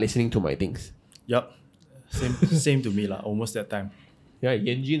start listening to my things. Yep. Same to me lah. Almost that time. Yeah,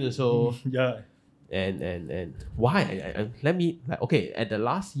 Yenjin also. Yeah. And why? Let me like okay. At the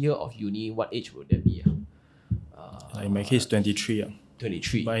last year of uni, what age would that be? In my case, 23.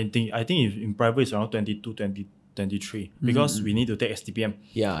 23. But I think if in private it's around 22, 23 because we need to take STPM.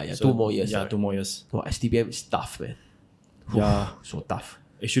 Yeah. So, 2 more years. Yeah, right? 2 more years. Wow, STBM is tough, man. Yeah. So tough.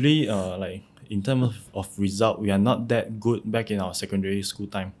 Actually, like in terms of result, we are not that good back in our secondary school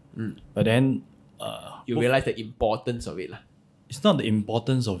time. But then, You realize the importance of it, lah. it's not the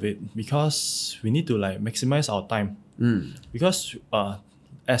importance of it because we need to like maximize our time. Because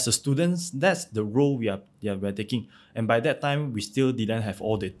as a students, that's the role we're taking. And by that time, we still didn't have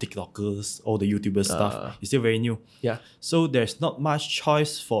all the TikTokers, all the YouTubers stuff. It's still very new. Yeah. So there's not much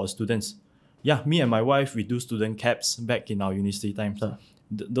choice for students. Yeah, me and my wife, we do student cabs back in our university times.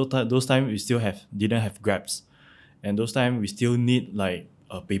 Those times we still didn't have Grabs. And those times we still need like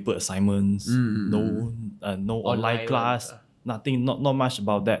paper assignments, no online class, nothing, not much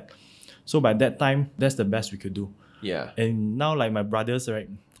about that. So by that time, that's the best we could do. Yeah. And now like my brothers, right,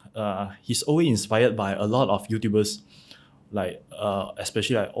 he's always inspired by a lot of YouTubers, like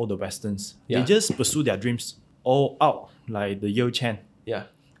especially like all the Westerns. Yeah. They just pursue their dreams all out, like the Yo Chan Yeah.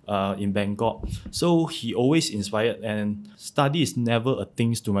 in Bangkok. So he always inspired, and study is never a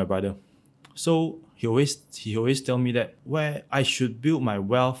thing to my brother. So he always tell me that where I should build my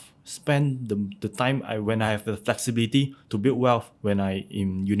wealth, spend the time when I have the flexibility to build wealth when I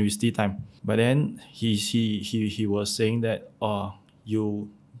in university time. But then he was saying that you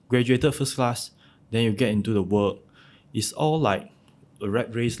graduated first class, then you get into the work. It's all like a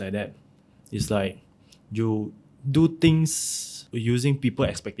rat race like that. It's like you do things using people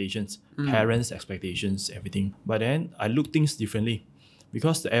expectations, parents expectations, everything. But then I look things differently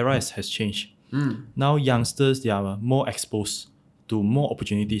because the era has changed. Now youngsters, they are more exposed to more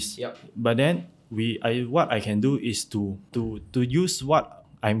opportunities. Yep. But then what I can do is to use what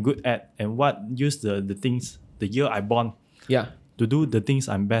I'm good at and use the things the year I born Yeah. to do the things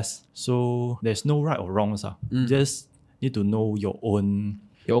I'm best. So there's no right or wrong. Just need to know your own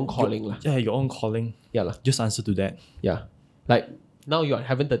calling, lah. your own calling. Yeah, lah. Just answer to that. Yeah. Like now you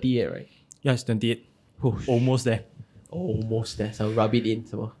haven't 38, right? Yeah, it's 28. Almost there. Almost there. So rub it in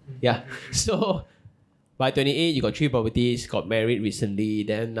some more. Yeah. So by 28, you got 3 properties, got married recently.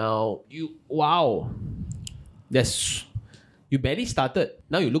 Then now you you barely started.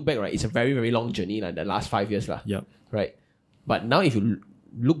 Now you look back, right? It's a very, very long journey, like the last 5 years, lah. Yep. Right. But now if you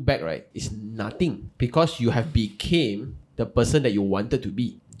look back, right, it's nothing because you have became the person that you wanted to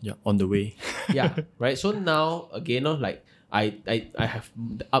be. Yeah, on the way. Yeah. Right. So now again, like I have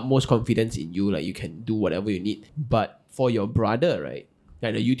the utmost confidence in you. Like you can do whatever you need. But for your brother, right,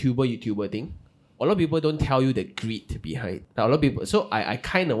 like the YouTuber thing, a lot of people don't tell you the grit behind. Like a lot of people. So I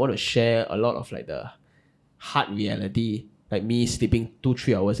kind of want to share a lot of like the hard reality, like me sleeping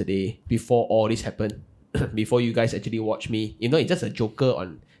 2-3 hours a day before all this happened, before you guys actually watch me. You know, it's just a joker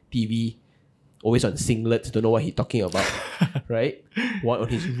on TV, always on singlets, don't know what he's talking about, right? What on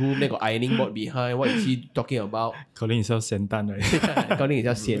his room, then got ironing board behind. What is he talking about? Calling himself Sentan, right? Calling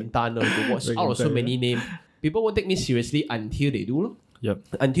himself Sian Tan, or you watch out of so many names. People won't take me seriously until they do.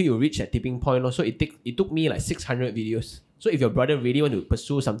 Yep. Until you reach that tipping point. So it took me like 600 videos. So if your brother really want to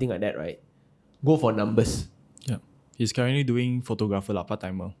pursue something like that, right, go for numbers. Yeah. He's currently doing photographer,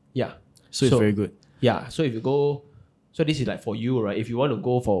 part-timer. Yeah. So it's very good. Yeah. So if you go, so this is like for you, right? If you want to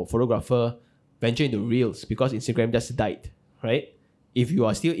go for photographer, venture into Reels because Instagram just died, right? If you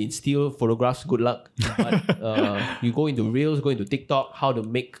are still in still photographs, good luck. But you go into Reels, go into TikTok, how to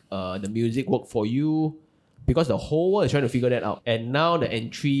make the music work for you, because the whole world is trying to figure that out. And now the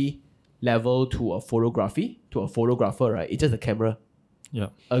entry level to a photographer, right? It's just a camera. Yeah.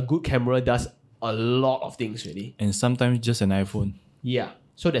 A good camera does a lot of things, really. And sometimes just an iPhone. Yeah.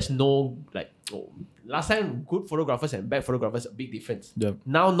 So there's no last time good photographers and bad photographers, a big difference. Yep.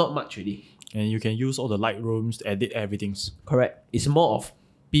 Now not much really. And you can use all the Lightrooms to edit everything. Correct. It's more of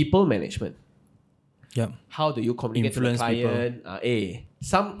people management. Yep. How do you communicate Influence to the client?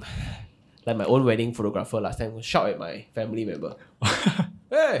 Some like my own wedding photographer last time shout at my family member.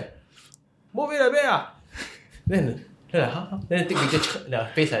 Hey, move it a bit. Then take picture the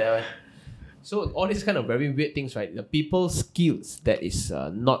face like that one. So all these kind of very weird things, right? The people skills that is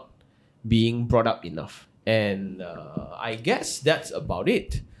not being brought up enough. And I guess that's about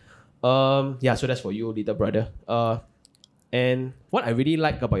it. Yeah, so that's for you, little brother. And what I really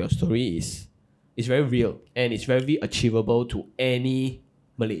like about your story is it's very real and it's very achievable to any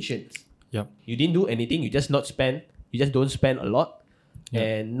Malaysians. Yep. You didn't do anything, you just don't spend a lot. Yep.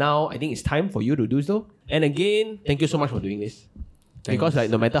 And now I think it's time for you to do so. And again, thank you so much for doing this. Because like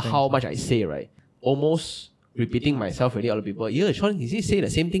no matter how much I say, right, almost repeating myself with other people. Yeah, Sean, is he say the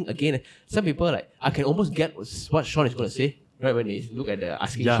same thing again? Some people like, I can almost get what Sean is going to say, right? When they look at the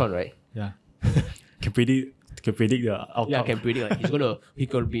asking Sean, right? Yeah. Can predict the outcome. Yeah, I can predict like he's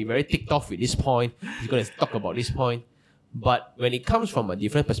gonna be very ticked off with this point. He's gonna talk about this point. But when it comes from a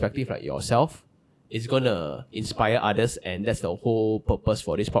different perspective, like yourself, it's gonna inspire others, and that's the whole purpose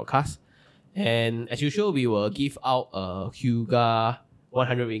for this podcast. And as usual, we will give out a Hyuga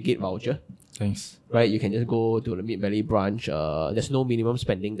 100 ringgit voucher. Thanks. Right, you can just go to the Mid Valley branch. There's no minimum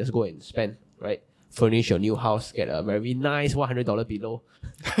spending. Just go and spend. Right, furnish your new house. Get a very nice $100 pillow.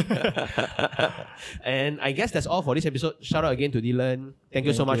 And I guess that's all for this episode. Shout out again to Dylan. Thank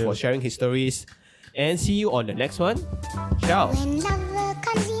you so much for sharing his stories. And see you on the next one. Ciao.